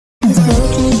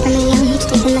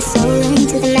my soul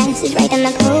into the message, writing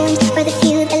my poems for the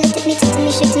few that looked at me, took to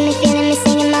me, shook to me, feeling me,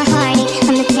 singing my heartache.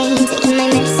 I'm the pain, taking my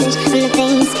message. I'm the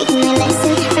pain, speaking my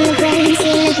lesson. From the brain,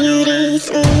 seeing the beauty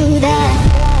through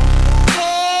the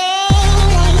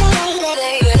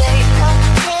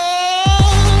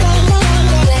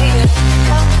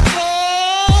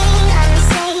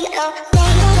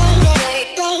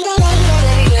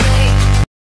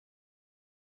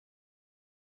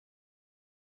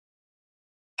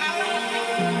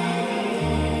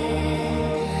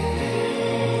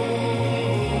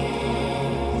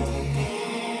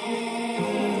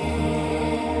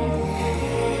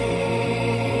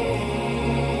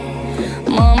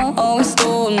always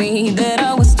told me that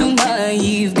I was too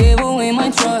naive, gave away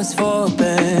my trust for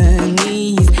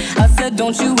pennies. I said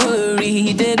don't you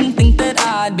worry, didn't think that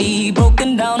I'd be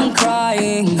broken down and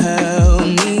crying. Help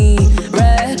me,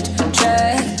 wrecked,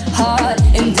 checked, heart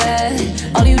in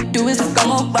debt. All you do is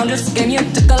come around, just came here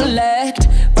to collect.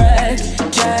 Wrecked,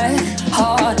 checked,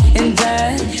 heart in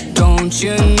debt. Don't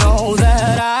you know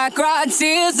that I cried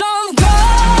tears of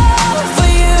gold for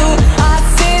you? I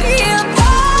sit here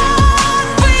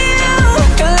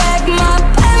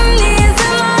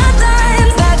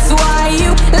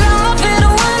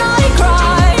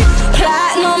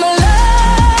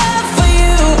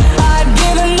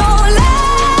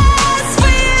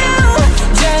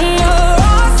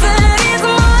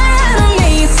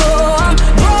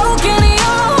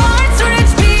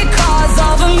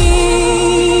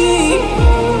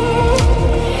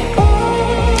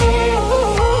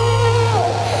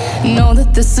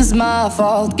this is my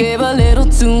fault, gave a little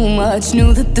too much.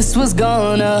 Knew that this was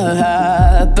gonna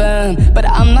happen, but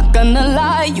I'm not gonna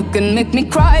lie, you can make me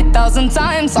cry 1,000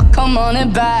 times. I'll come on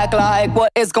it back like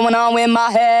what is going on with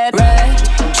my head? Wrecked,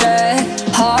 checked,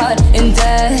 heart in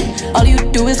debt. All you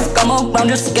do is come around,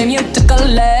 just came here to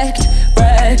collect.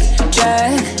 Wrecked,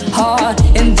 checked, heart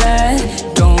in debt.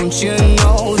 Don't you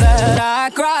know that I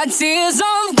cried tears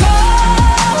on